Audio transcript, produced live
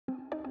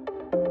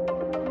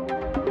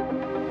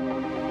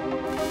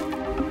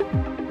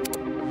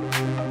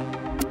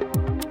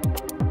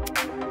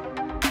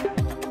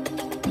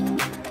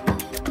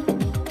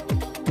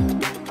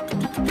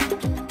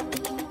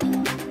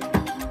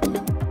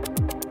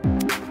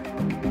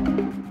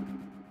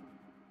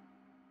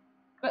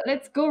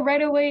let's go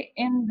right away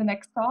in the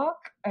next talk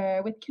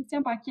with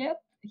Christian Paquin.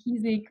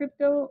 He's a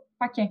Christian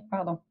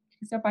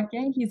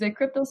Paquin. He's a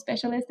crypto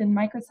specialist in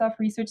Microsoft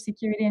Research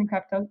Security and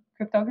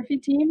Cryptography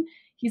team.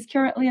 He's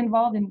currently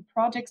involved in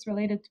projects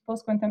related to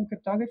post-quantum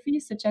cryptography,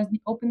 such as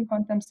the Open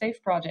Quantum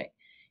Safe project.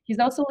 He's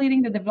also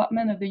leading the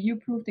development of the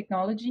U-Proof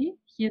technology.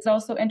 He is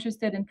also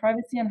interested in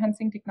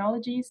privacy-enhancing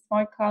technologies,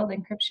 smart cloud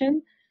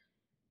encryption,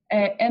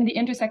 and the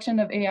intersection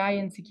of AI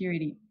and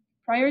security.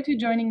 Prior to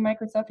joining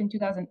Microsoft in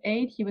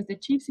 2008, he was the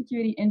chief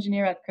security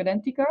engineer at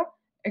Credentica,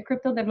 a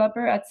crypto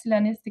developer at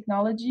Silanis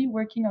Technology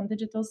working on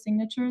digital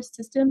signature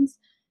systems,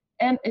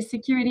 and a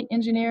security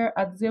engineer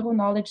at Zero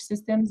Knowledge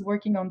Systems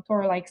working on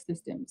Tor-like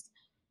systems.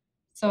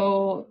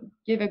 So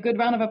give a good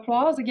round of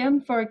applause again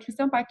for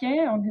Christian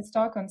Paquin on his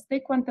talk on Stay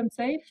Quantum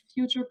Safe,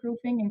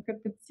 Future-Proofing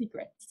Encrypted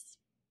Secrets.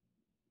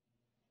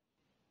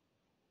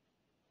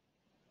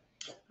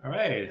 All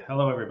right,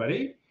 hello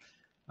everybody.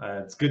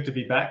 It's good to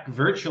be back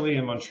virtually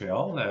in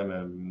Montreal. I'm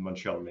a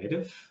Montreal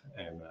native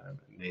and I'm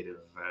a native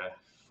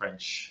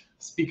French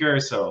speaker,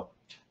 so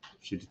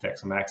if you detect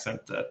some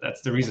accent, that's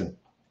the reason.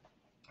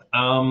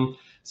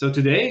 So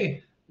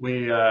today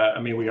we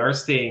are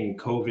staying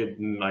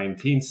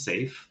COVID-19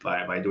 safe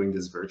by doing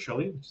this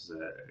virtually, which is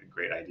a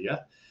great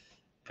idea.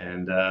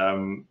 And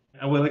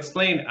I will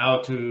explain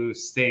how to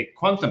stay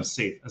quantum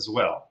safe as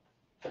well.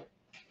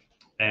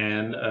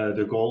 And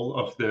the goal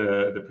of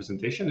the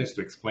presentation is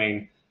to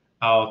explain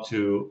how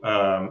to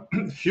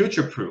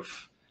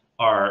future-proof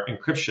our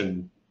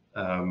encryption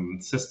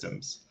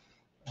systems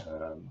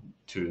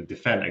to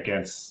defend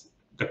against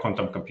the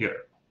quantum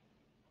computer.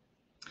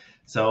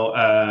 So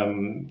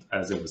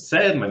as it was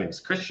said, my name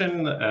is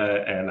Christian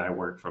and I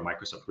work for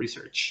Microsoft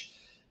Research.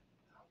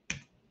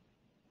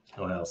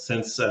 Well,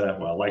 since I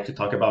like to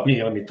talk about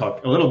me, let me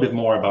talk a little bit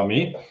more about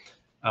me.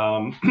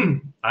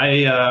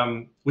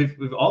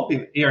 We've all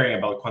been hearing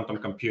about quantum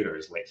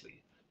computers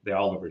lately. They're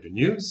all over the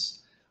news.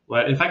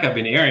 Well, in fact, I've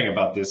been hearing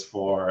about this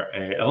for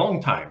a long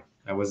time.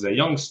 I was a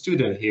young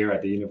student here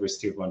at the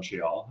University of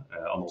Montreal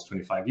almost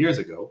 25 years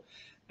ago,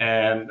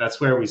 and that's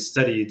where we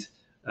studied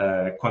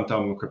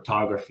quantum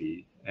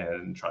cryptography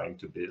and trying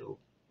to build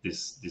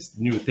these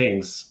new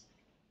things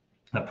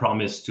that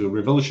promise to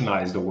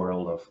revolutionize the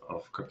world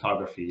of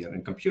cryptography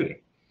and computing.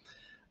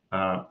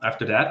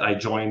 After that, I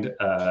joined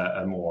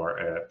a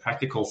more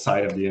practical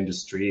side of the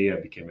industry.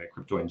 I became a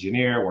crypto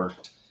engineer,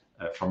 worked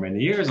for many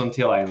years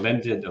until I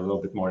landed a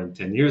little bit more than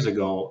 10 years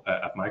ago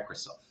at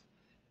Microsoft.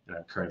 And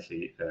I'm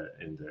currently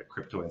in the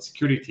crypto and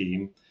security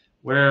team,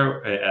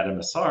 where at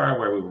MSR,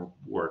 where we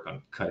work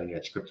on cutting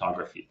edge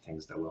cryptography,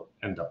 things that will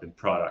end up in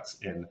products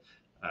in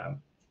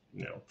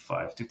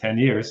 5 to 10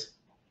 years.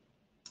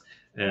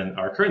 And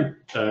our current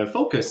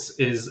focus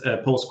is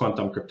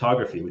post-quantum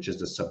cryptography, which is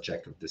the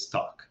subject of this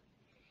talk.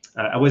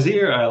 I was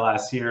here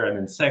last year at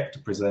NorthSec to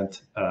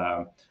present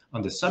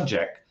on the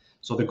subject.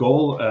 So the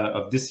goal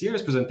of this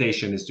year's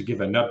presentation is to give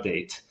an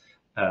update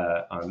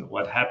on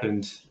what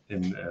happened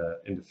in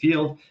the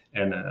field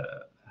and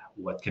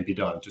what can be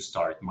done to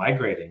start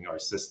migrating our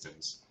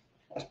systems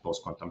to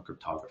post-quantum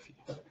cryptography.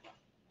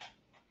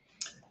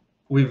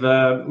 We've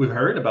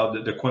heard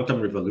about the quantum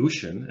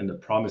revolution and the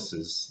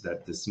promises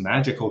that this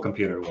magical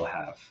computer will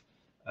have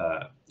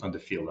on the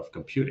field of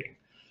computing.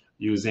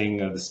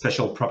 Using the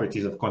special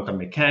properties of quantum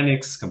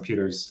mechanics,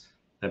 computers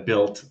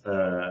built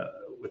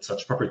with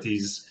such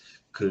properties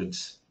could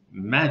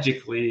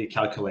magically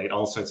calculate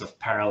all sorts of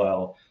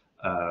parallel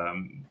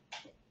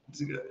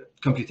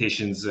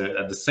computations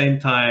at the same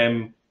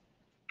time,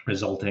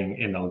 resulting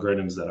in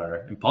algorithms that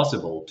are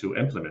impossible to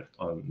implement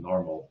on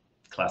normal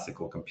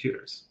classical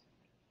computers.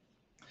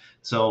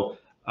 So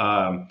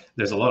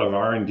there's a lot of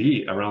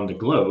R&D around the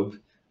globe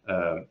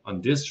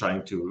on this,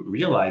 trying to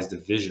realize the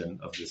vision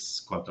of this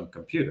quantum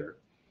computer.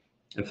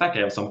 In fact, I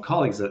have some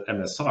colleagues at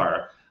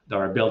MSR that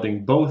are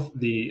building both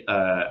the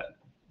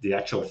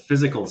actual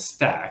physical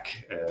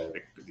stack,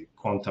 the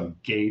quantum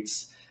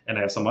gates, and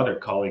I have some other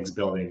colleagues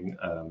building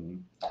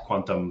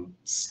quantum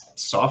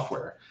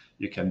software.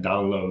 You can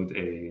download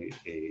a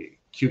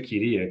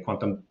QKD, a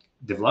quantum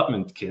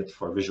development kit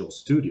for Visual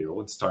Studio,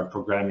 and start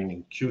programming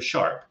in Q#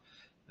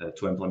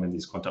 to implement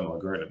these quantum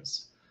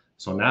algorithms.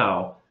 So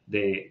now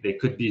they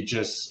could be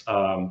just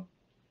now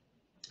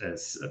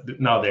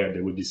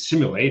they would be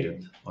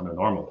simulated on a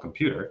normal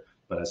computer,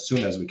 but as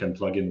soon as we can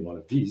plug in one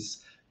of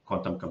these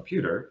quantum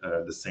computer,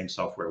 the same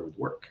software would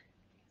work.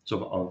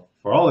 So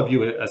for all of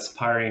you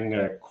aspiring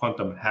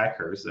quantum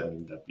hackers, I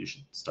mean, that you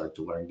should start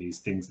to learn these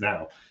things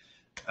now.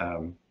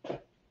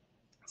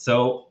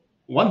 So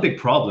one big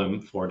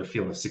problem for the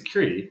field of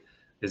security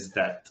is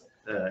that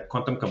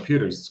quantum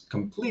computers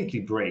completely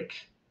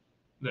break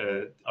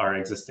our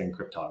existing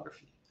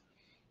cryptography.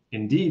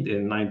 Indeed,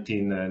 in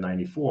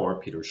 1994,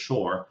 Peter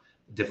Shor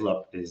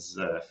developed his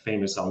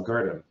famous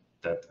algorithm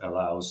that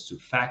allows to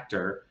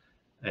factor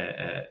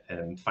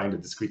and find a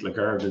discrete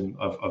logarithm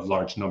of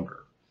large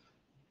numbers.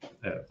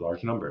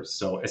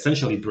 So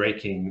essentially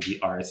breaking the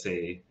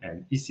RSA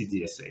and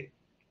ECDSA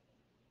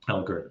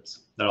algorithms.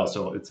 That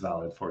also, it's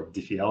valid for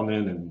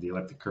Diffie-Hellman and the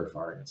elliptic curve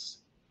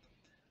variance.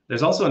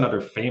 There's also another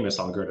famous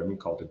algorithm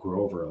called the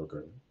Grover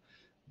algorithm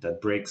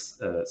that breaks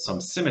some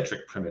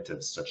symmetric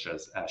primitives such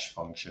as hash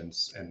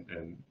functions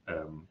and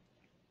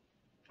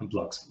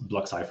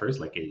block ciphers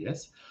like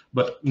AES,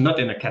 but not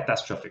in a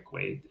catastrophic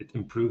way. It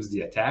improves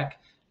the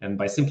attack, and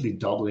by simply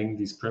doubling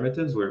these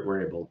primitives,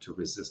 we're able to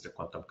resist the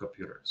quantum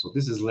computer. So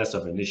this is less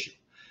of an issue.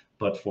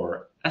 But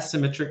for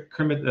asymmetric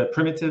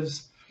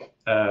primitives,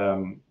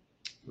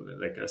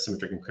 like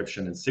asymmetric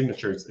encryption and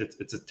signatures,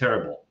 it's a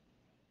terrible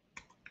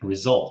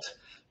result,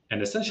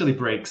 and essentially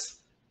breaks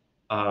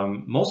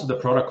most of the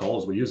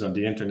protocols we use on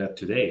the internet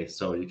today.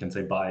 So you can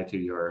say bye to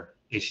your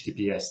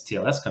HTTPS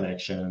TLS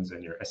connections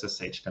and your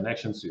SSH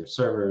connections to your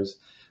servers,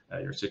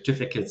 your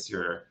certificates,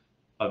 your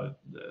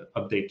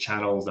update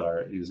channels that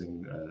are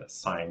using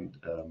signed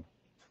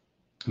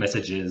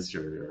messages,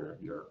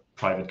 your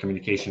private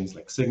communications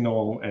like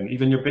Signal, and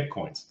even your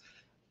Bitcoins,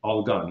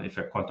 all gone if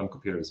a quantum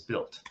computer is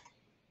built.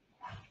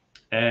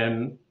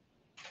 And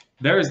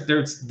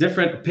there's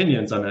different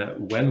opinions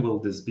on when will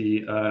this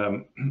be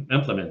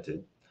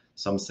implemented.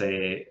 Some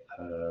say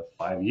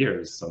 5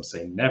 years, some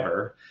say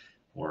never,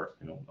 or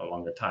a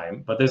longer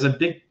time. But there's a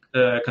big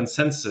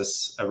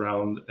consensus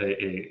around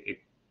a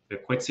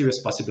quite serious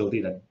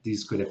possibility that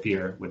these could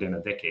appear within a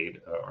decade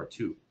or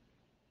two.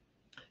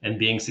 And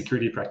being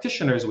security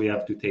practitioners, we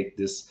have to take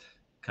this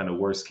kind of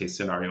worst case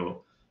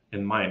scenario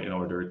in mind in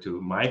order to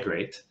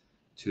migrate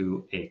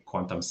to a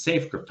quantum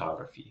safe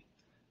cryptography.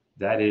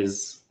 That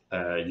is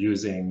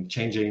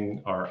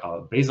changing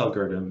our base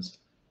algorithms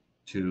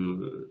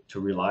to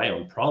rely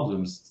on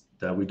problems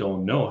that we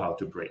don't know how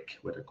to break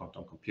with a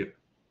quantum computer.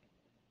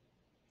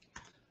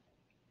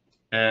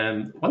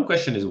 And one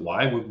question is,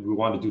 why would we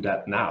want to do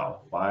that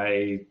now?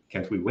 Why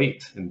can't we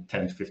wait in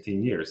 10 to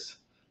 15 years?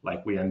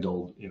 Like we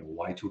handled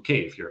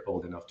Y2K, if you're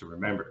old enough to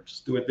remember.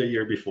 Just do it the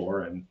year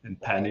before and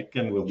panic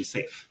and we'll be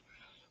safe.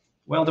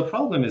 Well, the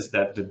problem is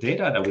that the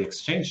data that we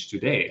exchange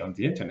today on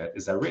the internet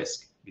is at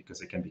risk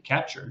because it can be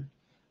captured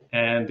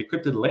and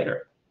decrypted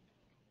later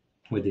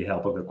with the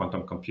help of a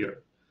quantum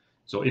computer.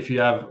 So if you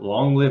have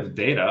long-lived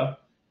data,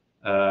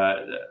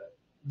 data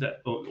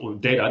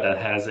that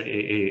has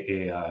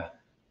a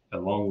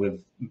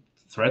long-lived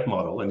threat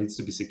model and needs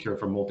to be secure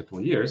for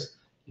multiple years,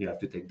 you have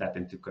to take that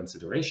into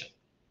consideration.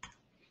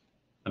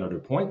 Another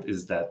point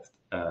is that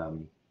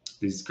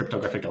these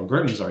cryptographic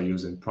algorithms are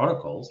used in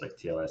protocols like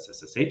TLS,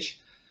 SSH,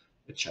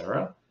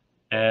 etc.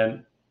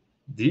 And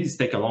these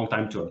take a long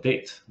time to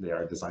update. They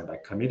are designed by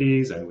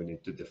committees, and we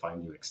need to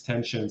define new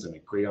extensions and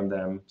agree on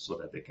them so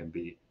that they can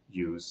be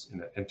used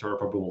in an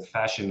interoperable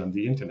fashion on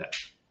the internet.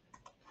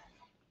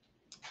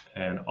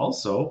 And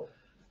also,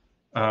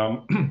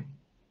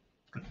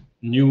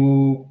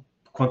 new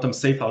quantum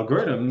safe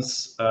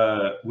algorithms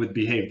would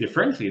behave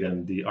differently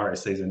than the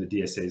RSAs and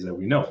the DSAs that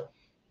we know.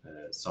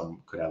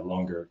 Some could have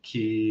longer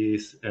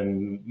keys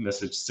and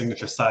message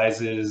signature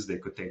sizes. They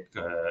could take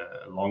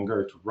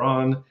longer to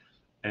run.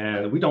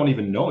 And we don't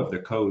even know if the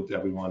code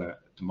that we want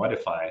to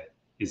modify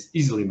is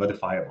easily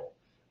modifiable.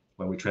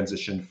 When we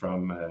transition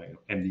from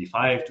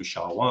MD5 to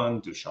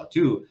SHA-1 to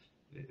SHA-2,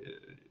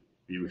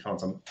 we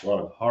found a lot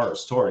of horror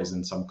stories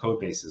in some code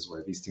bases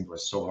where these things were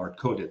so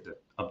hard-coded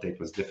that update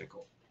was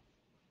difficult.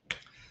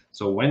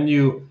 So when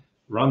you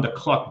run the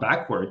clock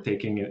backward,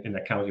 taking in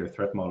account your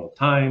threat model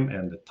time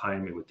and the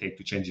time it would take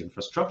to change the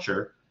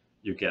infrastructure,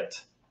 you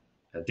get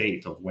a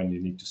date of when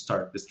you need to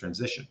start this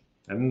transition.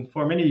 And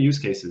for many use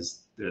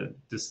cases,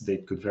 this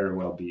date could very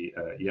well be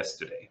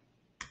yesterday.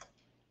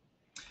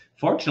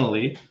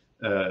 Fortunately,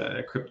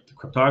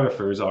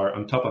 cryptographers are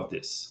on top of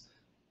this.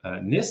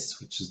 NIST,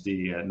 which is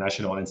the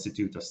National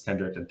Institute of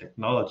Standards and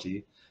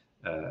Technology,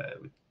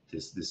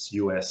 this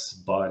US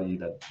body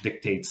that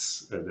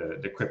dictates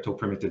the crypto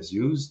primitives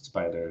used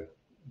by the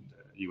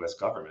US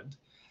government.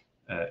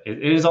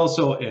 It is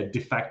also a de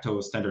facto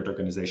standard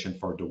organization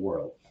for the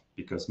world,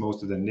 because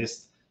most of the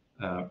NIST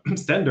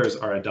standards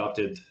are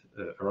adopted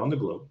around the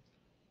globe.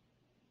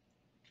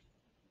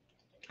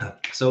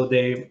 So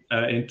they,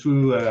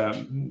 into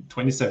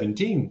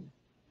 2017,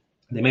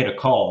 they made a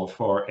call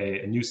for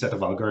a new set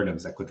of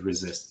algorithms that could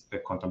resist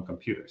quantum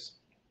computers.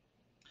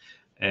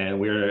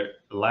 And we're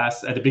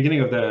at the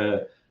beginning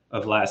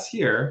of last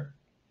year,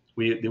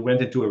 they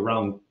went into a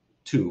round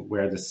 2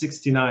 where the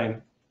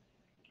 69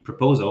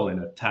 proposal in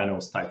a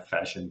Thanos type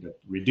fashion that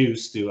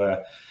reduced to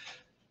a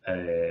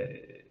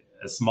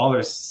smaller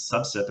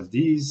subset of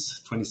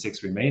these,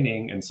 26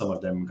 remaining, and some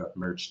of them got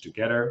merged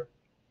together.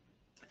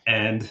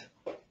 And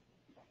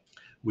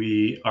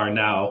we are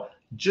now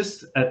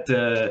just at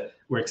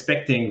we're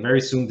expecting very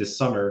soon this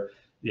summer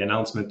the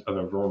announcement of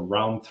a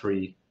round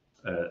 3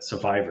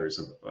 survivors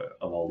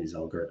of all these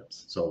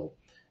algorithms. So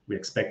we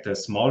expect a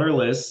smaller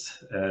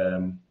list,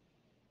 and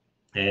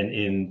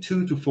in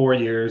 2 to 4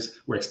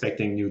 years, we're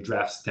expecting new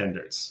draft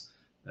standards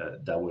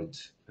that would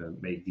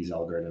make these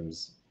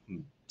algorithms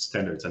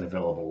standards and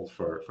available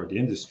for the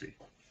industry.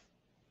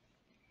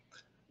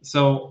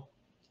 So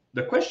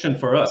the question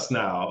for us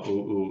now,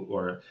 who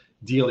are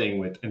dealing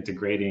with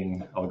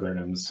integrating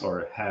algorithms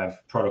or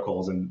have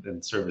protocols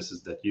and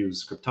services that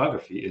use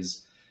cryptography,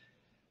 is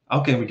how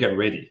can we get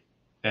ready?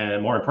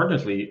 And more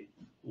importantly,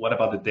 what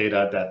about the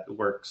data that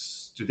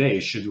works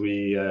today? Should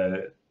we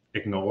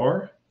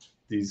ignore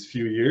these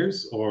few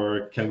years,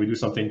 or can we do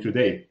something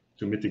today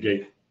to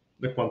mitigate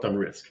the quantum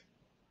risk?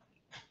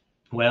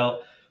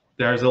 Well,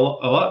 there's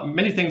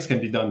many things can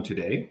be done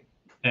today,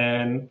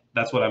 and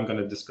that's what I'm going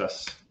to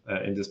discuss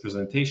in this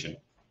presentation.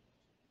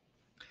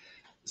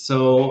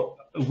 So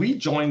we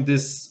joined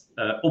this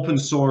open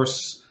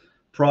source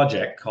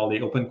project called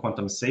the Open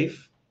Quantum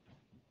Safe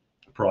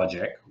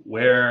project,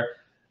 where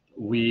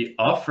we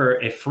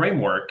offer a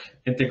framework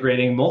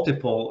integrating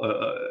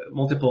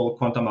multiple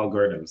quantum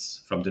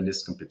algorithms from the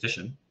NIST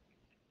competition.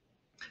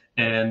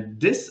 And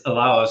this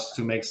allows us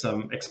to make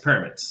some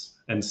experiments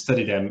and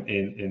study them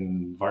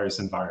in various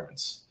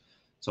environments.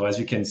 So as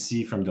you can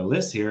see from the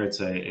list here, it's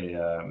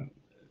a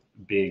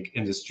big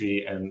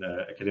industry and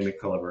academic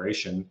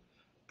collaboration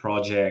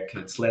project.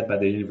 It's led by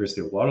the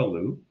University of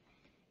Waterloo.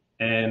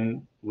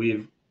 And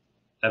we've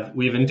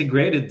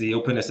integrated the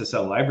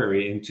OpenSSL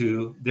library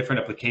into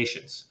different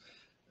applications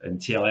in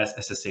TLS,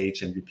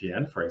 SSH, and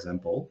VPN, for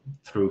example,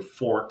 through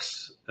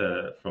forks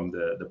from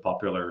the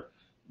popular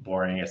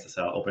boring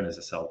SSL,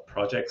 OpenSSL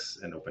projects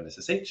and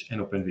OpenSSH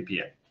and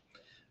OpenVPN.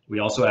 We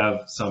also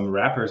have some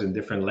wrappers in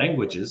different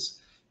languages.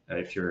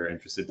 If you're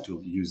interested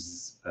to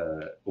use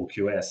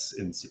OQS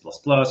in C++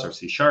 or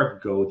C#,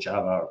 Go,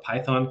 Java, or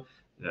Python,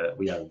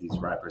 we have these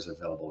wrappers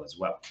available as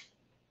well.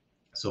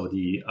 So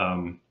the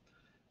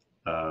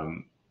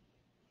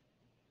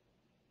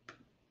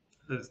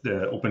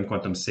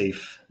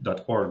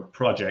openquantumsafe.org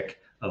project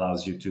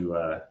allows you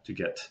to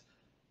get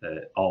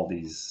all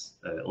these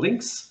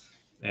links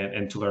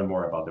and to learn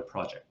more about the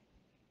project.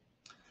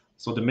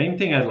 So the main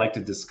thing I'd like to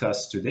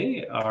discuss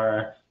today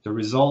are the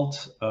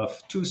result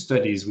of two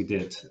studies we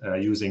did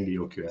using the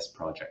OQS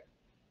project.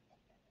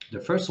 The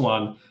first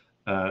one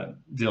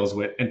deals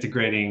with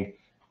integrating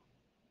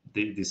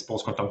this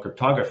post-quantum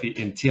cryptography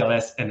in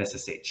TLS and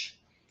SSH.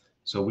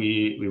 So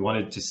we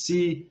wanted to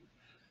see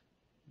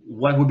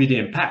what would be the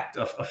impact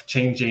of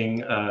changing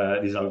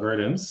these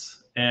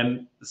algorithms,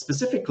 and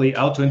specifically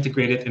how to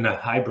integrate it in a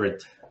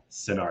hybrid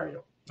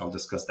scenario. I'll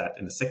discuss that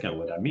in a second,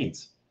 what that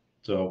means.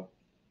 So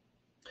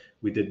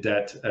we did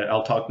that.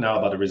 I'll talk now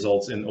about the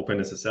results in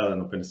OpenSSL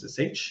and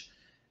OpenSSH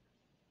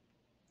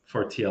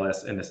for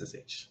TLS and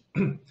SSH.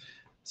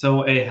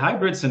 So a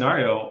hybrid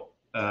scenario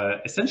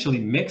essentially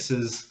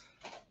mixes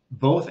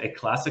both a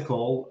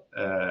classical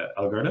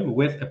algorithm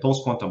with a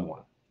post-quantum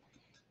one.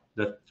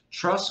 The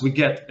trust we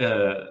get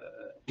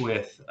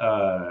with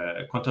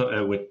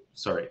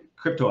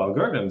crypto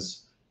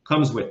algorithms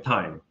comes with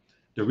time.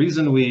 The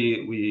reason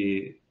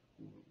we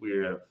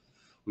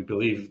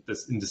believe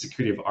this in the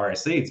security of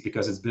RSA is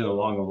because it's been a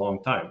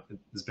long time.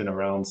 It's been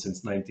around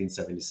since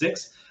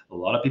 1976. A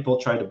lot of people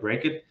tried to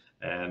break it,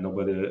 and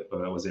nobody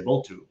was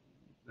able to.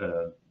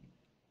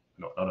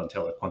 Not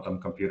until a quantum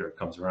computer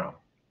comes around.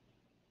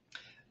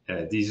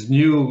 These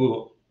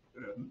new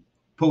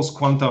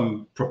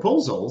post-quantum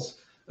proposals,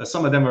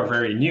 some of them are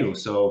very new.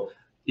 So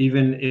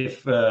even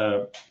if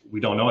we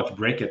don't know how to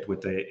break it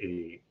with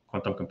a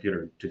quantum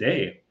computer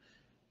today,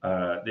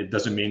 it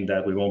doesn't mean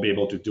that we won't be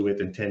able to do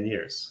it in 10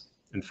 years.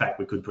 In fact,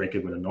 we could break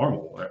it with a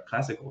normal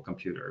classical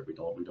computer. We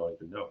don't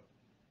even know.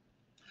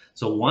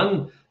 So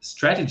one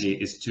strategy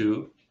is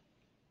to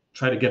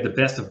try to get the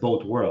best of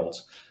both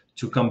worlds,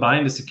 to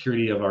combine the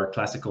security of our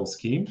classical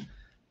scheme,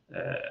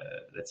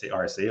 let's say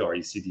RSA or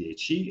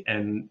ECDHE,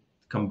 and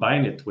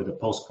combine it with a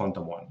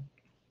post-quantum one.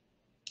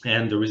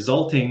 And the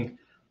resulting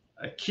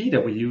key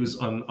that we use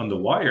on the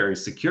wire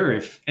is secure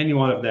if any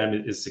one of them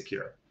is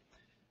secure.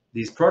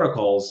 These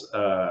protocols,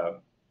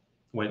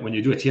 when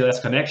you do a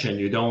TLS connection,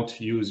 you don't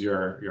use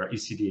your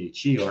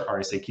ECDHE or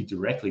RSA key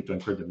directly to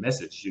encrypt the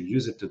message. You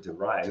use it to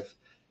derive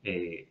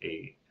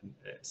a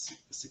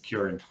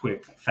secure and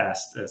quick,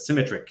 fast,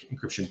 symmetric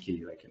encryption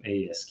key, like an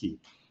AES key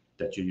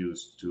that you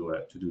use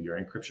to do your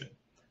encryption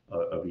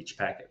of each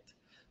packet.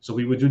 So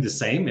we would do the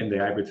same in the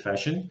hybrid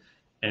fashion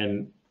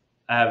and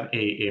have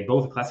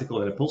both a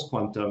classical and a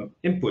post-quantum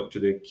input to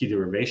the key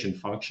derivation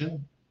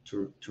function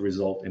to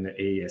result in an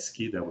AES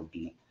key that would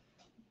be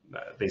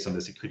based on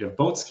the security of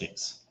both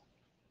schemes.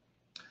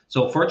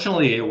 So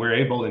fortunately, we're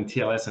able in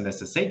TLS and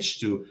SSH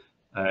to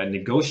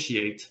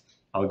negotiate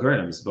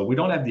algorithms, but we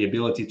don't have the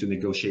ability to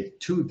negotiate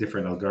two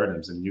different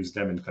algorithms and use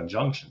them in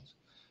conjunction.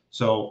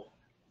 So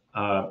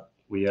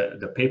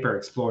the paper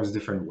explores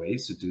different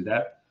ways to do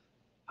that.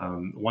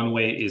 One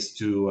way is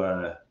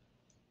to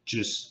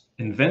just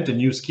invent a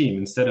new scheme.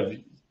 Instead of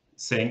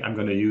saying I'm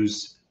going to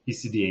use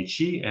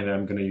ECDHE and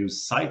I'm going to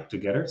use Psych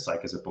together,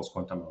 Psych is a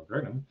post-quantum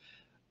algorithm,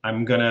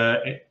 I'm going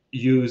to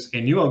use a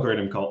new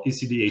algorithm called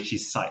ECDHE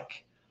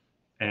Psych.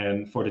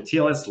 And for the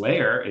TLS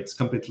layer, it's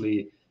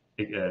completely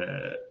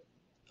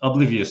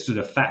oblivious to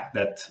the fact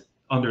that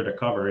under the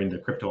cover in the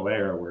crypto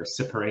layer, we're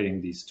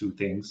separating these two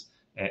things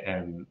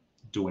and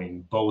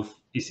doing both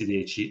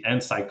ECDHE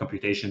and Psych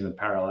computations in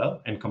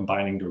parallel and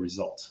combining the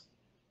results.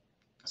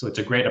 So it's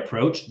a great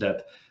approach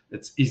that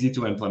it's easy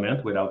to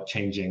implement without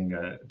changing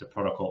the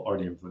protocol or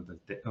the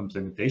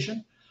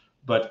implementation,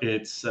 but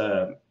it's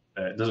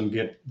doesn't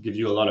give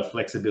you a lot of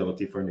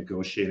flexibility for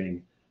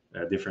negotiating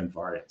different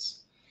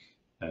variants.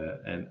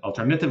 And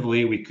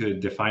alternatively, we could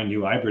define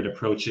new hybrid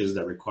approaches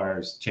that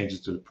requires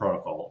changes to the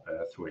protocol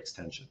through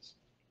extensions.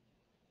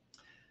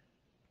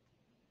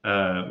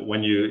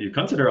 When you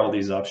consider all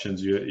these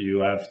options, you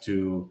have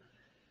to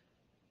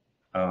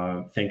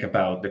think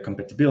about the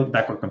compatibility,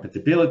 backward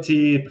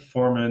compatibility,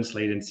 performance,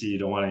 latency. You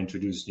don't want to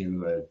introduce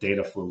new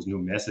data flows, new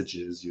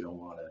messages. You don't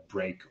want to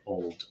break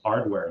old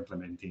hardware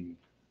implementing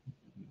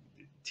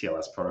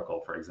TLS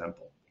protocol, for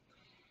example.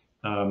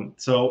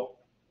 So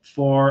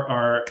for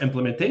our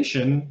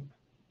implementation,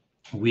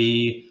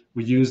 we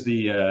use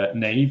the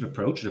naive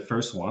approach, the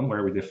first one,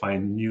 where we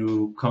define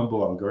new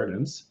combo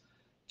algorithms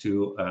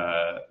to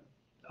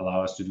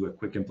allow us to do a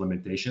quick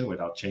implementation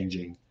without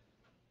changing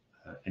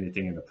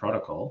anything in the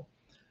protocol.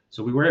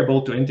 So we were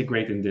able to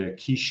integrate in the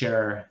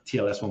KeyShare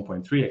TLS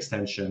 1.3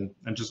 extension.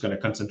 I'm just going to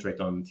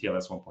concentrate on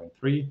TLS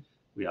 1.3.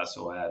 We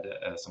also had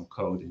some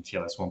code in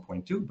TLS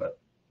 1.2, but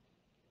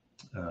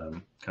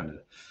kind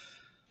of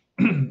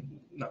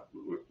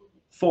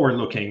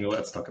forward-looking,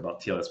 let's talk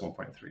about TLS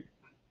 1.3.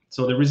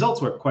 So the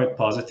results were quite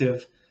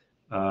positive.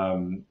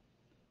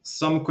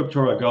 Some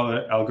crypto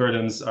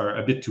algorithms are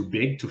a bit too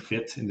big to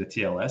fit in the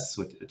TLS,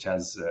 which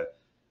has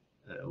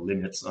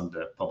limits on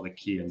the public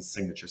key and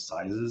signature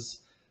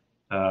sizes.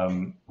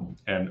 And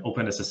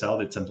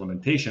OpenSSL, its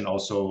implementation,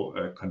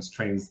 also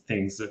constrains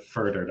things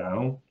further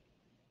down.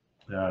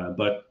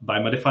 But by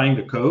modifying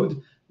the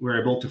code, we're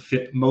able to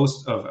fit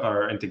most of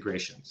our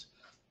integrations,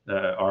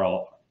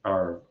 our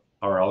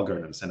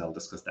algorithms, and I'll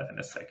discuss that in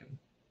a second.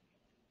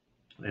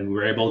 And we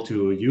were able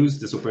to use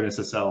this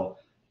OpenSSL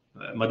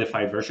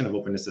modified version of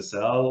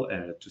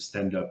OpenSSL to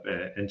stand up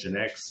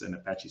Nginx and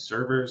Apache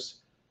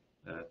servers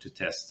to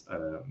test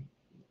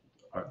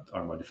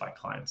our modified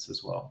clients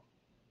as well.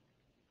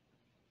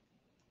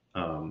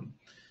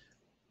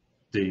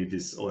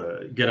 This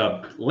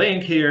GitHub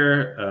link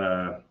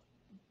here,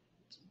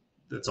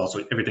 that's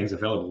also, everything's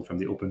available from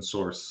the open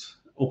source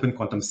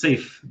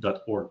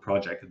openquantumsafe.org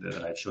project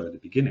that I showed at the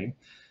beginning.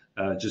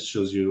 Just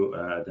shows you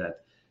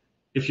that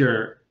if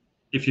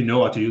you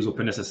know how to use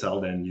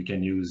OpenSSL, then you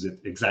can use it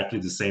exactly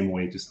the same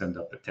way to stand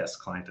up a test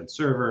client and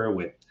server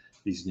with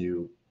these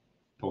new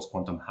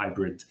post-quantum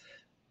hybrid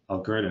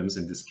algorithms,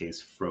 in this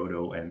case,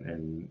 Frodo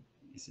and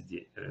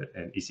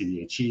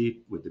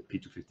ECDHE with the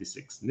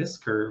P256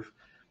 NIST curve,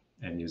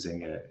 and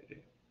using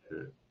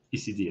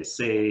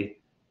ECDSA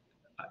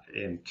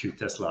and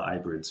QTesla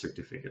hybrid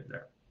certificate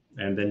there.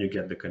 And then you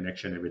get the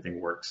connection,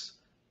 everything works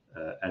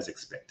as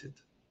expected.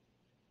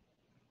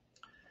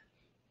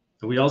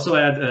 We also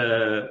had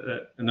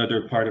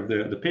another part of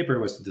the paper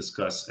was to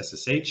discuss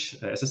SSH.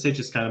 SSH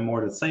is kind of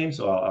more the same,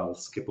 so I'll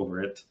skip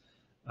over it.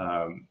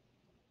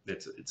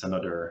 It's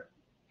another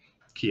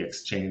key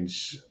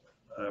exchange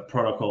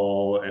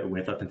protocol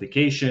with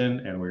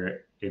authentication, and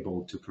we're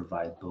able to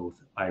provide both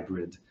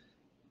hybrid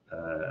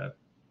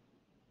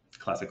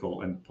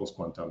classical and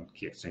post-quantum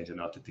key exchange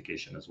and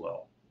authentication as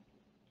well.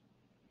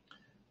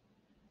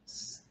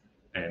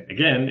 And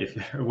again, if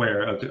you're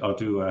aware of how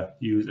to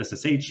use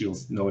SSH, you'll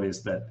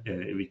notice that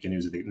we can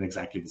use it in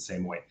exactly the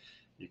same way.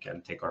 You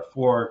can take our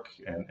fork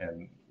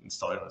and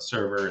install it on a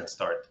server and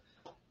start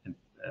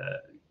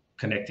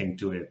connecting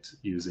to it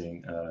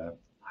using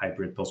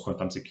hybrid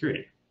post-quantum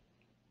security.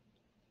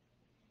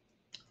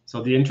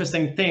 So the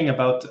interesting thing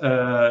about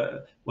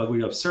what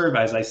we observe,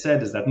 as I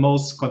said, is that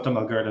most quantum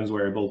algorithms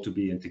were able to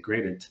be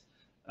integrated.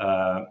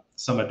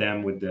 Some of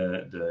them with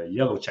the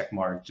yellow check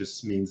mark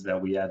just means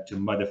that we had to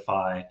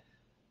modify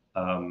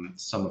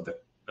some of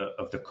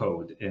the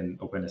code in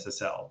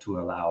OpenSSL to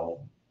allow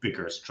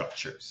bigger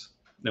structures.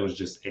 There was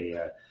just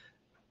a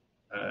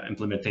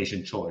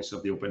implementation choice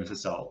of the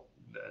OpenSSL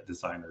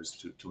designers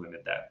to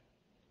limit that.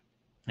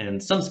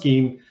 And some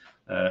scheme,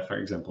 for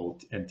example,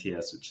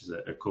 NTS, which is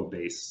a code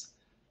base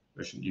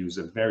version, use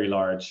a very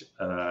large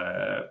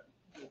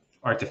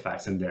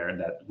artifacts in there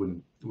that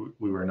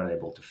we were not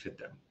able to fit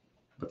them.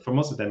 But for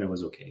most of them, it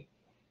was okay.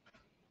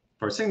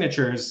 For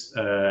signatures,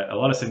 a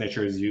lot of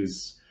signatures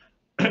use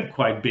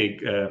quite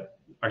big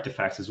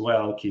artifacts as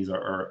well. Keys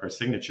are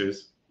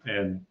signatures,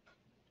 and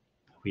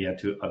we had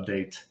to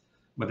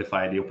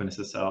modify the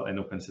OpenSSL and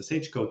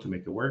OpenSSH code to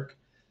make it work.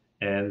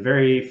 And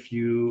very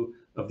few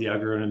of the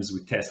algorithms we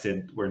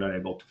tested were not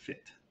able to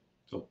fit.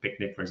 So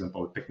Picnic, for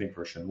example, Picnic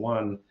version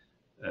 1,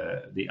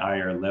 the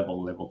higher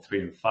level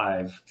 3 and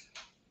 5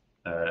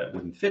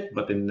 wouldn't fit.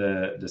 But in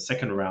the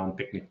second round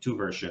Picnic 2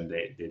 version,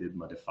 they did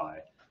modify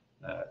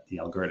the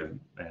algorithm,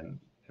 and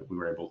we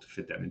were able to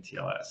fit them in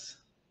TLS.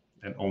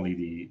 And only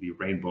the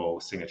Rainbow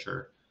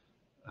signature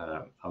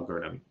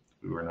algorithm,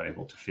 we were not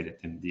able to fit it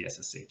in the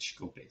SSH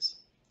code base.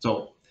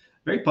 So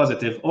very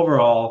positive.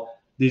 Overall,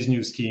 these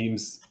new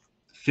schemes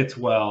fit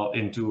well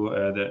into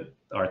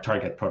our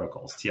target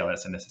protocols,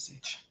 TLS and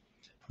SSH.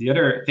 The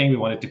other thing we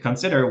wanted to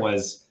consider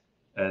was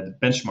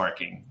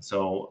benchmarking.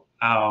 So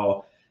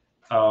how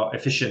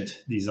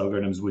efficient these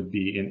algorithms would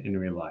be in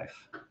real life.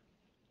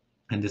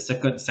 In the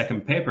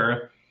second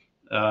paper,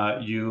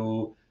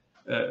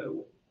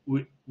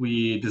 we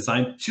we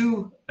designed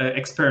two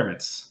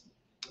experiments.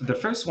 The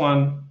first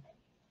one,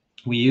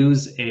 we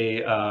use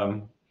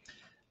the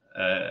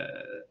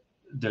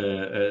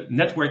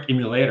network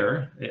emulator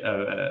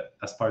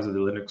as part of the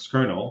Linux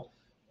kernel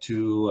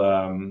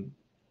to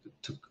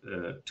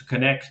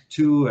connect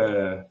two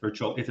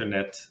virtual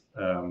Ethernet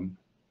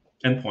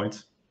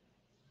endpoints.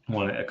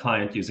 One, a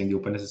client using the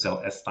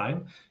OpenSSL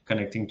S-Time,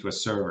 connecting to a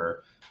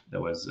server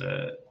that was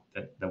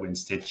that we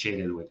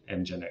instantiated with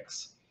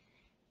Nginx.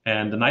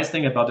 And the nice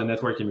thing about the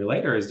network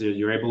emulator is that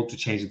you're able to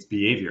change its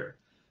behavior.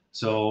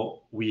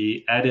 So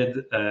we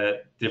added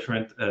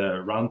different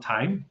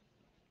runtime,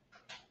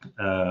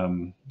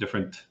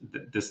 different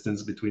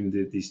distance between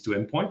these two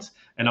endpoints,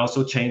 and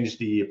also changed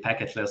the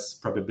packet-less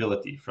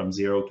probability from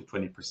 0 to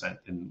 20%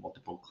 in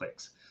multiple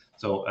clicks.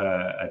 So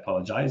I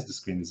apologize, the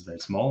screen is very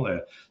small.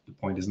 The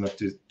point is not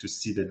to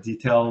see the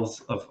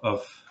details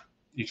of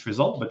each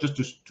result, but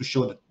just to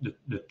show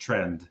the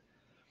trend.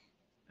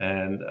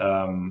 And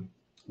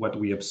what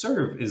we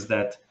observe is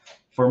that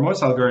for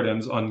most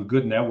algorithms on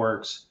good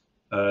networks,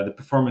 the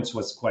performance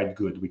was quite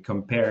good. We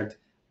compared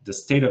the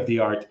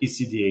state-of-the-art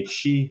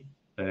ECDHC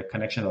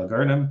connection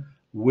algorithm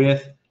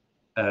with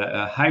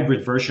a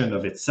hybrid version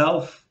of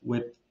itself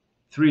with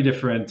 3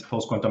 different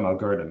post-quantum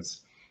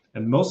algorithms.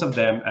 And most of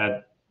them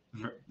had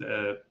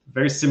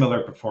very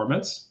similar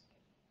performance.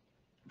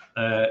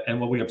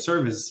 And what we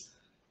observe is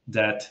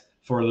that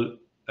for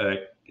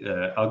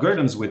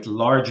algorithms with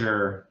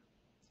larger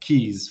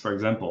keys, for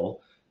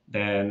example,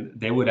 then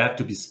they would have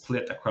to be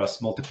split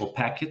across multiple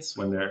packets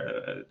when they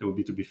would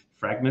be to be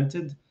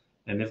fragmented.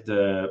 And if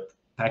the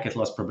packet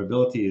loss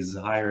probability is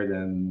higher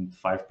than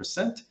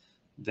 5%,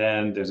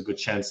 then there's a good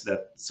chance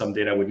that some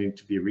data would need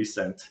to be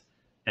resent,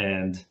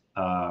 and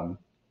that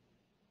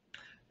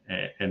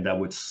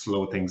would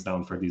slow things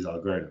down for these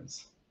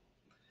algorithms.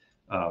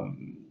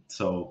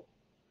 So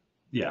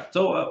yeah,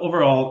 so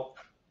overall,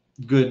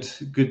 good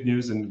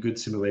news and good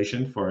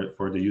simulation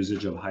for the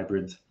usage of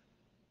hybrid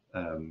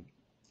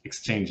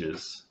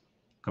exchanges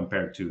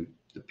compared to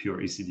the pure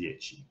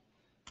ECDHC.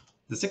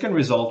 The second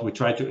result, we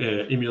tried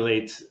to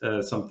emulate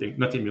something,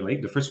 not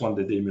emulate, the first one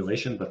did the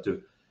emulation, but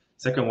the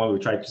second one, we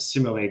tried to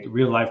simulate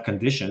real life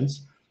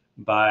conditions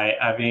by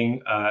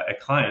having a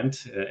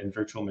client in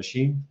virtual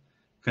machine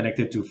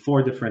connected to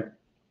 4 different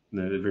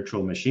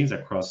virtual machines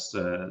across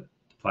the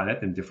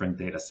planet in different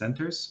data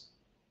centers,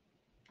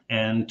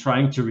 and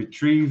trying to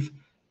retrieve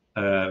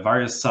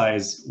various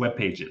size web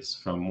pages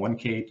from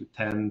 1K to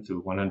 10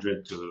 to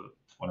 100 to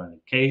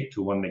 100K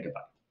to 1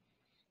 megabyte.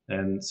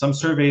 And some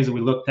surveys we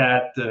looked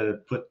at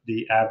put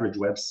the average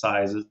web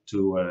size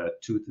to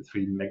 2 to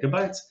 3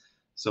 megabytes.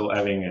 So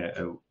having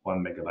a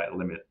 1 megabyte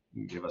limit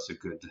gave us a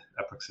good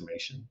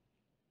approximation.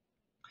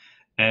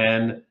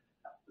 And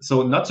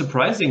so not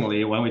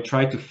surprisingly, when we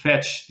tried to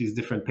fetch these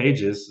different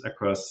pages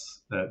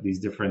across these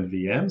different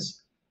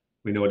VMs,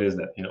 we noticed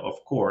that,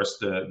 of course,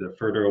 the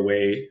further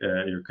away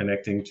you're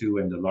connecting to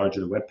and the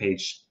larger the web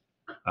page,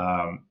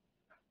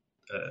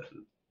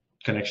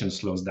 connection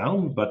slows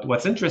down. But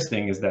what's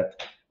interesting is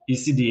that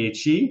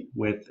ECDHC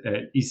with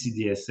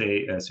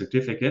ECDSA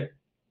certificate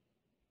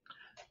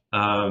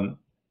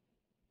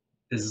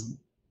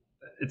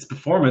its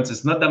performance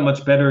is not that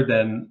much better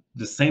than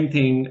the same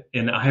thing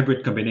in a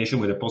hybrid combination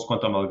with a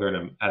post-quantum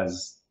algorithm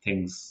as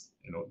things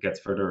gets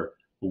further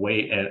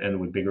away and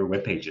with bigger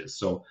web pages.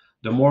 So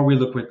the more we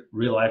look with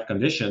real life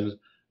conditions,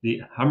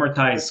 the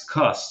amortized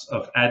cost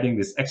of adding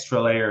this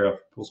extra layer of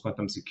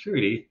post-quantum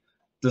security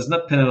does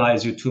not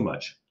penalize you too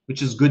much,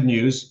 which is good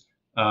news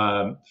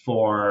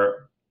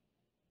for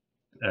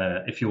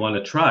if you want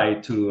to try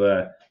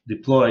to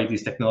deploy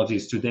these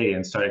technologies today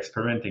and start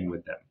experimenting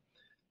with them.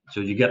 So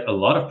you get a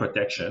lot of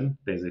protection,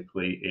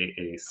 basically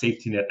a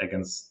safety net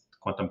against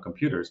quantum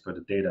computers for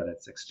the data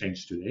that's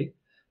exchanged today,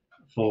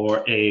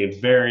 for a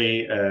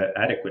very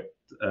adequate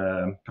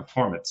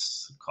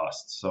performance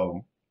cost.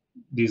 So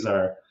these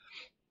are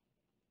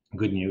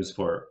good news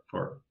for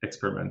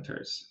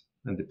experimenters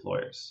and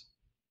deployers.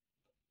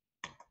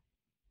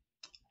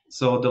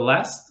 So the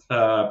last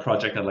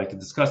project I'd like to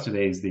discuss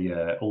today is the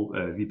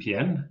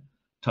VPN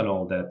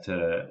tunnel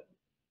that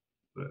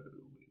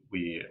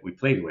we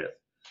played with.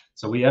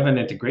 So we have an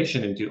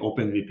integration into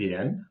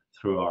OpenVPN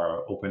through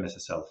our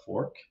OpenSSL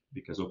fork,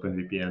 because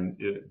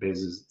OpenVPN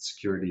bases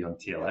security on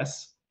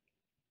TLS.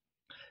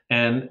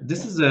 And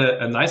this is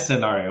a nice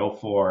scenario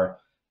for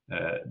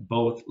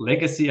both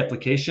legacy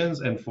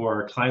applications and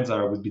for clients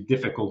that would be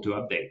difficult to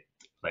update,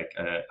 like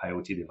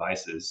IoT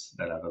devices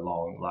that have a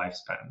long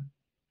lifespan.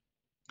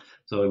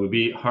 So it would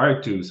be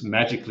hard to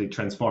magically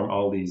transform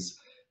all these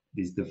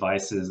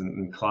devices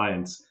and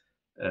clients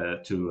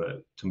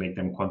to make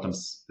them quantum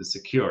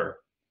secure.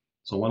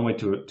 So one way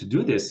to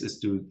do this is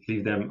to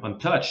leave them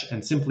untouched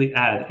and simply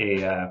add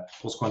a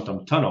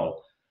post-quantum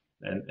tunnel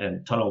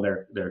and tunnel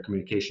their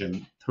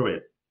communication through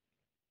it.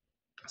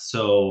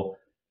 So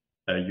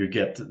you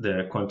get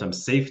the quantum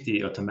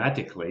safety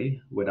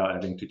automatically without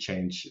having to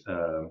change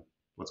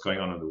what's going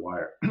on the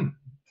wire.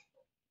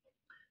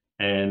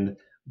 And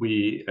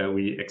we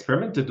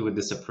experimented with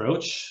this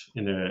approach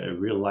in a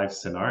real life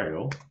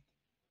scenario.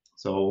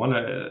 So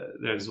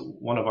there's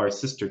one of our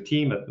sister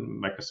team at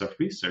Microsoft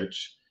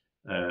Research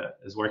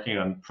is working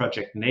on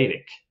Project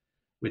Natick,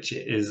 which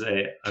is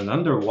an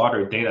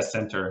underwater data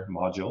center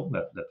module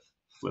that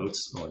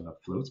floats, or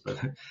not floats, but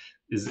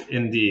is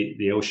in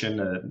the ocean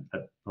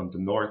on the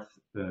North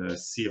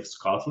Sea of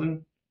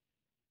Scotland.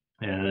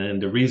 And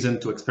the reason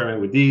to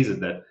experiment with these is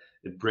that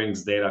it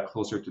brings data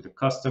closer to the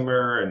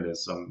customer, and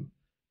there's some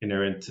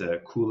inherent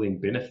cooling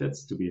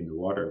benefits to be in the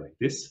water like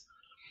this.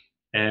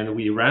 And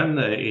we ran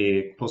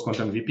a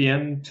post-quantum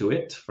VPN to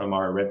it from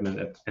our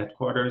Redmond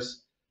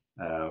headquarters,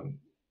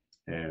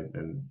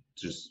 and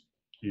just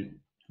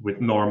with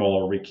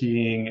normal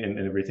rekeying and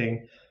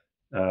everything.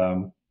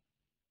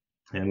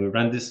 And we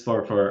ran this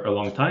for a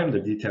long time. The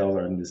details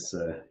are in this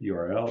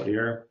URL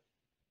here.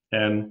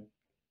 And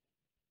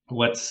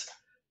what's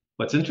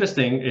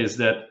interesting is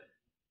that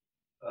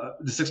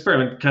this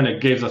experiment kind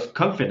of gave us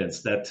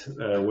confidence that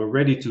we're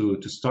ready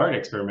to start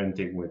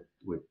experimenting with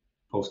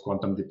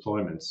post-quantum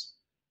deployments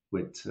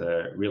with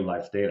real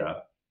life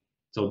data.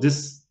 So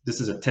this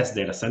is a test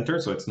data center,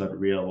 so it's not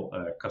real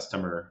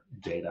customer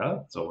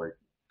data. So we're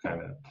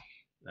kind of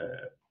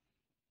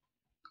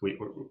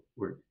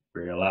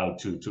we're allowed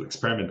to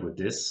experiment with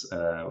this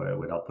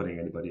without putting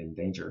anybody in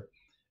danger.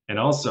 And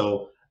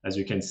also, as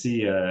you can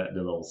see, the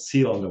little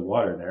seal on the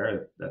water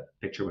there, that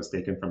picture was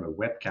taken from a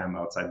webcam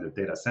outside the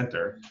data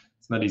center.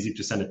 It's not easy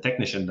to send a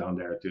technician down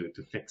there to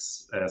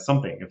fix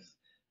something.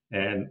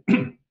 And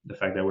the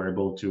fact that we're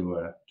able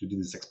to do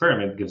this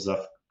experiment gives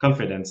us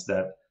confidence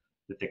that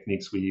the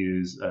techniques we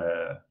use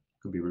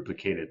could be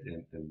replicated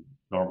in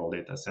normal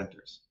data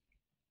centers.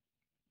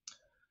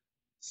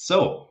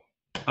 So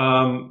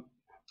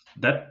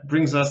that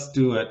brings us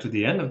to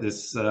the end of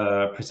this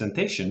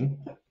presentation.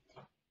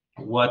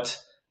 And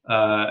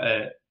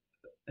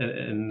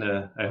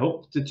I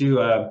hope that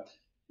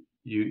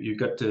you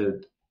got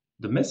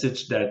the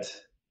message that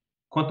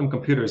quantum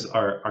computers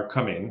are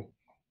coming,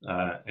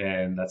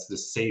 and that's the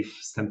safe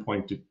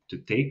standpoint to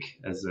take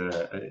as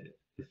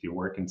if you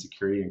work in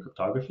security and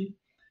cryptography,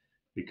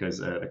 because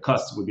the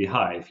costs would be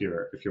high if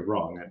you're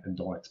wrong and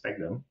don't expect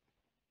them.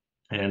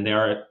 And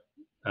there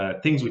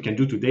are things we can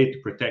do today to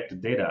protect the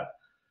data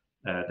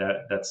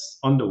that's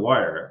on the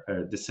wire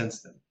this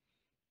instant.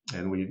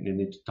 And we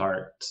need to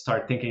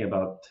start thinking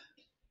about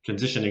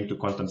transitioning to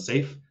quantum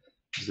safe.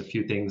 There's a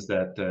few things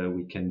that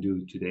we can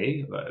do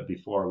today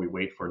before we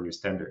wait for new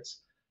standards.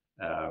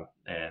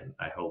 And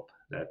I hope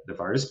that the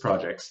various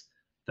projects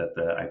that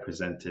I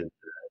presented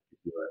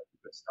give you a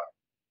good start.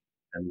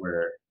 And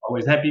we're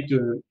always happy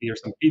to hear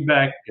some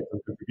feedback, get some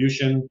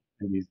contribution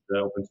in these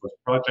open source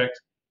projects,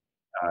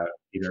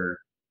 either a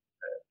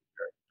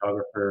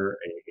photographer,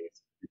 a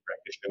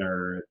practitioner,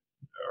 or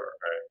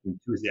an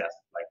enthusiast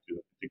like to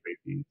integrate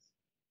these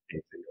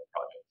things in your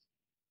projects.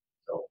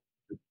 So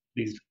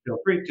please feel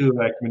free to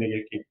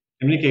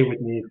communicate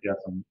with me if you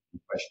have some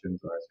questions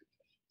or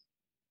suggestions.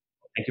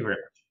 Thank you very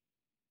much.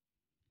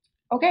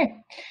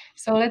 Okay,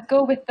 so let's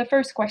go with the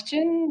first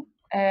question.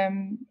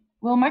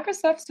 Will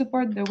Microsoft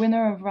support the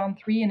winner of round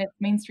 3 in its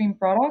mainstream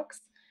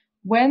products?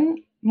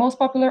 When? Most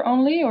popular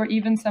only, or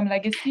even some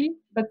legacy,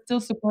 but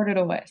still supported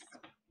OS?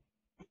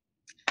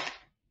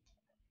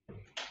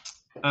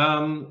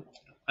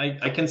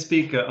 I can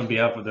speak on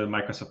behalf of the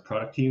Microsoft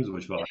product teams,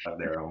 which will have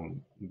their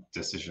own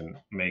decision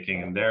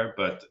making in there.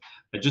 But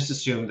I just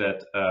assume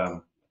that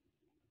that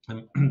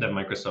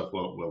Microsoft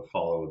will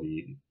follow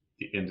the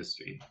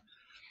industry.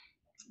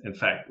 In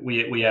fact,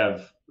 we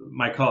have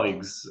my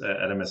colleagues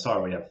at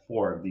MSR. We have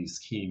 4 of these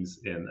schemes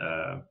in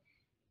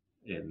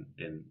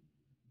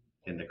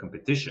the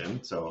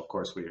competition. So of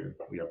course we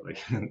have like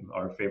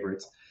our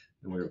favorites,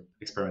 and we're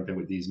experimenting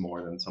with these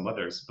more than some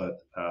others.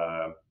 But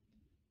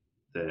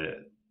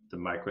the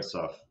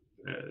Microsoft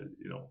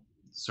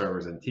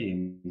servers and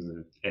teams,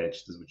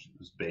 Edge, which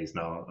is based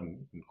now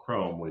on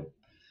Chrome,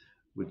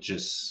 would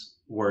just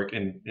work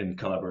in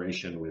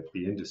collaboration with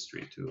the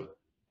industry to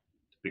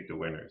pick the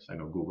winners. I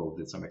know Google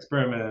did some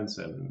experiments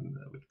and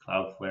with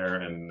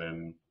Cloudflare, and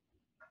then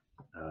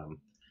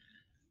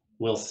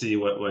we'll see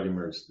what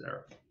emerges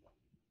there.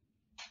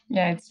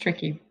 Yeah, it's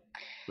tricky.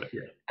 But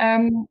yeah.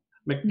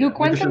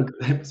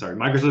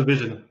 Microsoft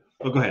Vision.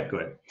 Oh, go ahead.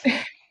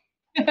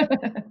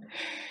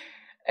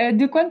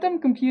 Do quantum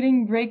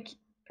computing break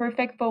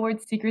perfect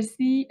forward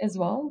secrecy as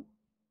well,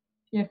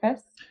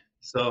 PFS?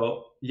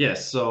 So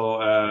yes, so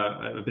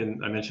I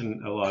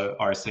mentioned a lot of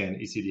RSA and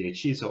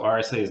ECDHE. So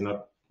RSA is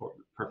not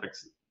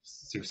perfect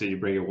secrecy. You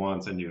break it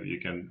once, and you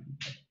can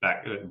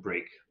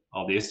break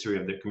all the history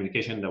of the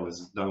communication that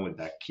was done with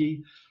that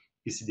key.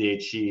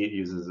 ECDHE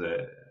uses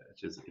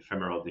just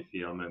ephemeral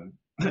diffie-Hellman,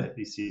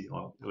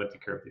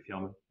 elliptic curve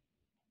diffie-Hellman.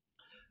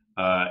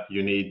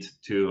 You need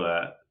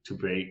to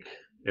break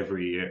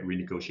every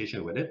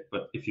renegotiation with it.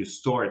 But if you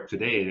store it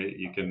today,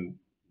 you can.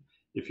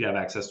 If you have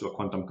access to a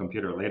quantum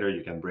computer later,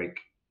 you can break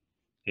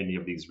any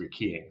of these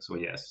rekeying. So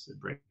yes, it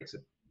breaks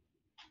it.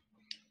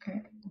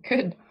 Okay,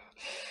 good.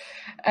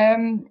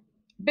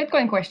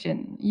 Bitcoin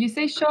question. You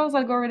say Shell's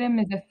algorithm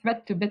is a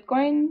threat to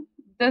Bitcoin.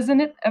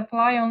 Doesn't it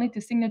apply only to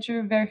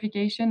signature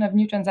verification of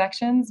new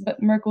transactions,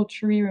 but Merkle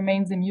tree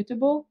remains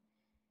immutable?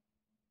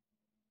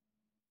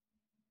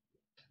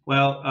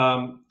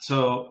 Well,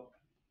 so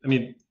I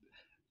mean,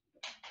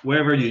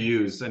 wherever you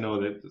use, I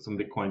know that some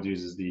Bitcoins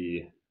uses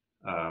the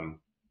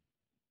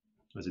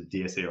was it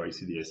DSA or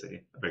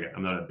ECDSA? I forget.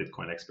 I'm not a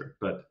Bitcoin expert,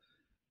 but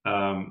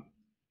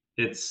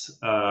it's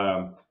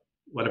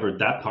whatever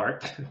that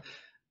part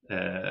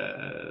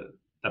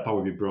that part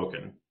would be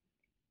broken.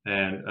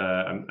 And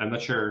I'm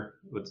not sure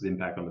what's the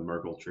impact on the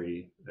Merkle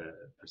tree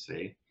per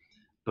se.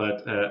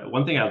 But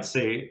one thing I'd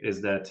say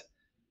is that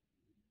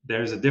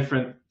there's a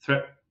different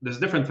threat. There's a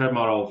different threat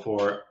model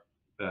for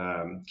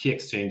key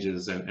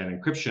exchanges and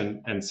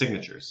encryption and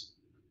signatures.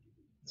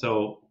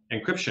 So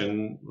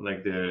encryption,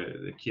 like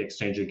the key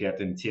exchange you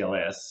get in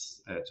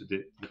TLS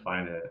to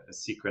define a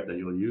secret that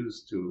you'll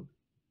use to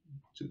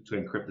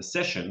encrypt the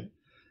session,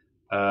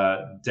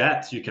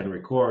 that you can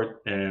record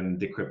and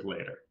decrypt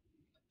later.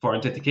 For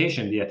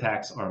authentication, the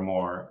attacks are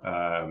more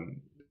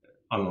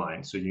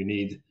online. So you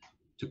need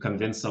to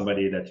convince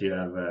somebody that you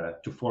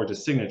have to forge a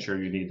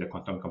signature. You need a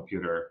quantum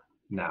computer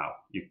now.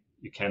 You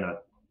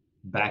cannot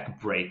back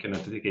break an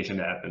authentication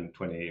that happened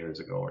 20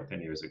 years ago or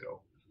 10 years ago.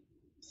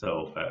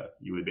 So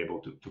you would be able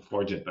to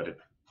forge it, but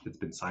it's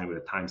been signed with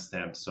a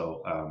timestamp.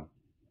 So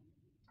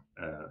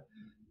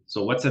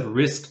what's at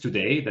risk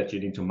today that you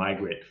need to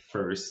migrate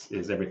first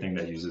is everything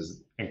that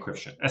uses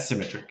encryption,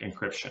 asymmetric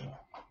encryption.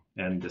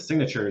 And the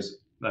signatures,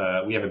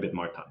 we have a bit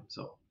more time.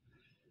 So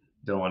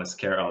don't want to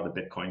scare all the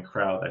Bitcoin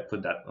crowd. I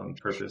put that on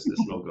purpose, this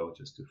logo,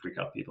 just to freak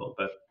out people.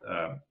 But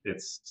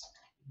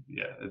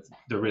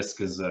the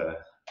risk is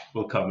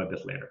will come a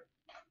bit later.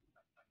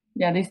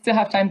 Yeah, they still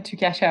have time to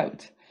cash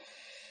out.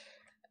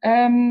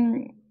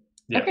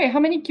 Okay, how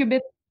many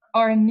qubits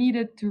are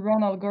needed to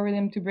run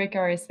algorithm to break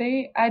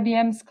RSA?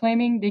 IBM's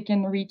claiming they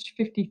can reach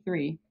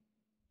 53.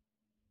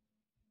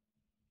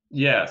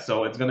 Yeah,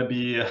 so it's going to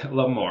be a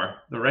lot more.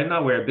 But right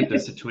now we're a bit in a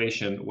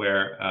situation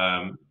where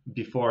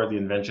before the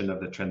invention of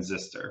the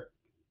transistor,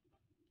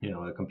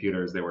 the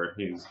computers, they were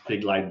these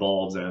big light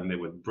bulbs and they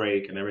would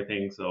break and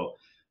everything. So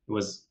it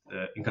was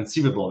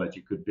inconceivable that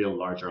you could build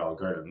larger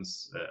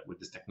algorithms with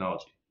this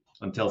technology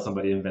until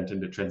somebody invented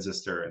the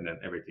transistor, and then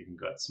everything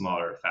got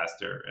smaller,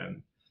 faster,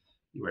 and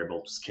you were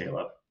able to scale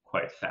up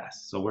quite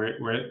fast. So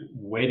we're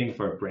waiting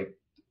for a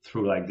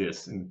breakthrough like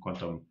this in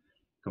quantum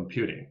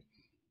computing.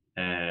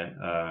 And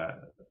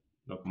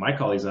look, my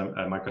colleagues at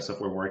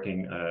Microsoft were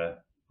working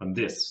on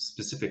this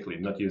specifically,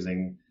 not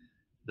using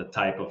the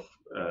type of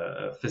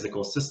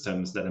physical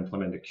systems that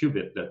implement the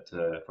qubit that,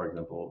 for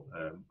example,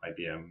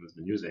 IBM has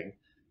been using.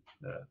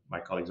 My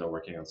colleagues are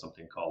working on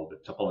something called the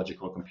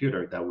topological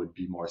computer that would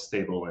be more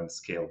stable and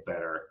scale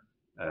better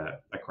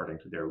according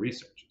to their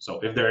research.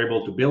 So if they're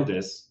able to build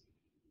this,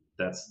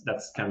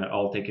 that's kind of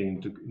all taken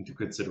into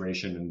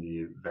consideration in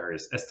the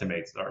various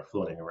estimates that are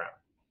floating around.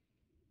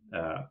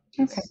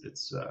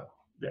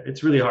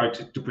 It's really hard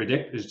to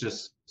predict. It's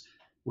just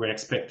we're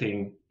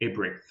expecting a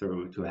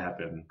breakthrough to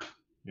happen,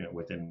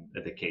 within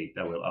a decade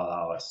that will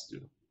allow us to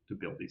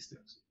build these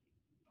things.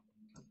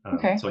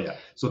 Okay.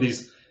 So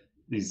these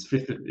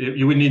 50,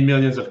 you would need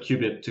millions of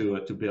qubit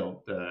to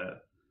build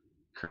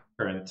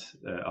current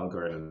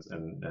algorithms,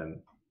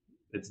 and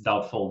it's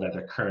doubtful that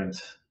the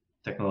current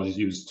technologies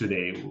used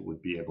today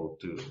would be able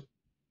to,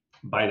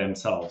 by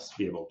themselves,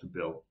 be able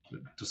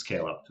to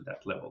scale up to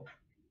that level.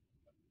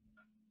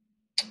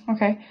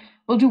 Okay,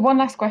 we'll do one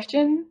last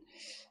question.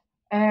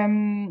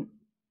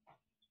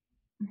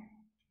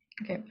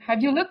 Okay,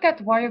 have you looked at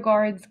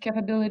WireGuard's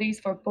capabilities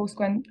for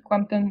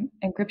post-quantum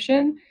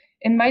encryption?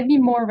 It might be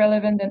more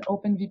relevant than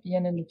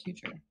OpenVPN in the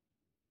future.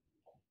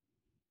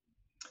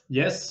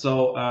 Yes,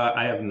 so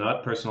I have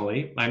not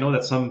personally. I know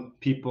that some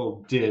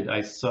people did.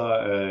 I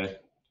saw a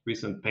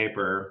recent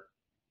paper,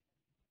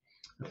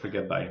 I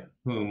forget by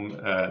whom,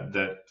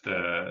 that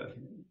I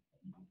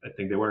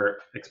think they were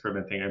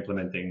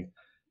implementing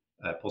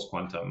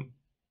post-quantum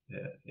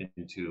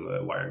into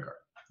WireGuard.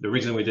 The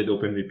reason we did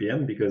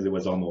OpenVPN because it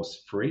was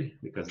almost free,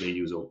 because they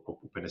use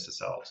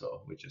OpenSSL.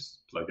 So we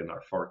just plugged in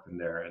our fork in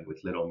there, and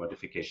with little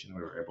modification,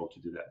 we were able to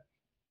do that.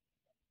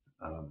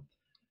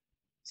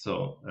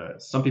 So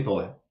some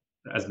people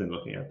has been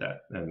looking at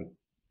that, and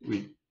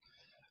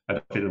I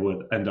don't think it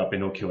would end up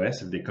in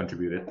OQS if they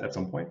contributed at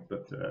some point,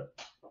 but I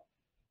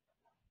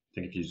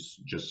think if you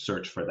just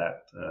search for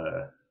that,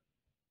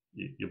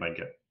 you might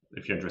get,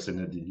 if you're interested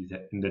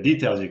in the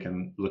details, you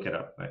can look it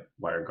up, like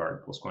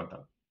WireGuard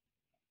post-quantum.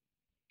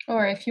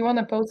 Or if you want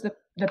to post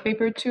the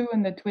paper too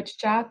in the Twitch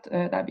chat,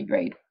 that'd be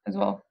great as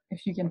well,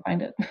 if you can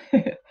find it.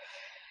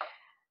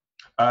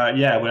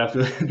 Yeah, we'll have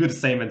to do the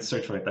same and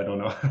search for it. I don't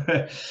know.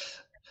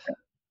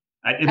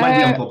 It might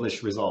be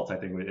unpublished results. I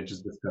think we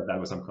just discussed that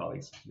with some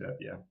colleagues.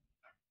 Yeah.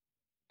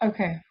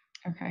 Okay.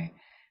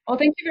 Well,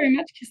 thank you very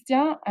much,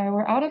 Christian.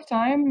 We're out of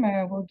time.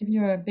 We'll give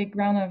you a big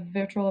round of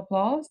virtual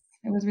applause.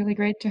 It was really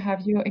great to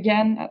have you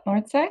again at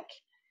NorthSec.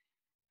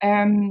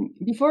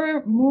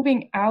 Before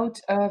moving out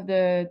of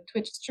the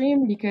Twitch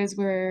stream, because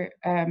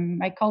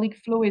my colleague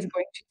Flo is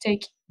going to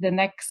take the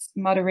next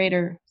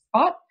moderator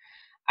spot,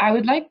 I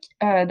would like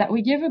that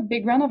we give a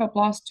big round of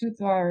applause to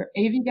our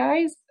AV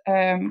guys.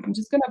 I'm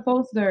just going to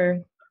post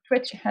their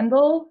Twitch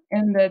handle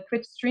in the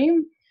Twitch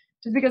stream,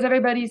 just because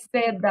everybody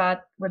said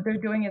that what they're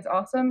doing is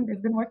awesome.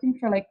 They've been working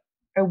for like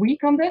a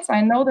week on this.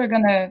 I know they're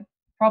going to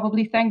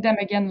probably thank them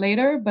again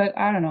later, but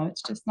I don't know.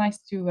 It's just nice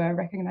to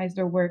recognize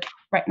their work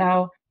right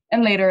now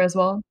and later as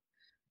well.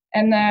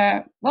 And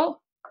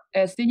well,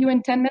 see you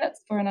in 10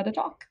 minutes for another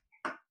talk.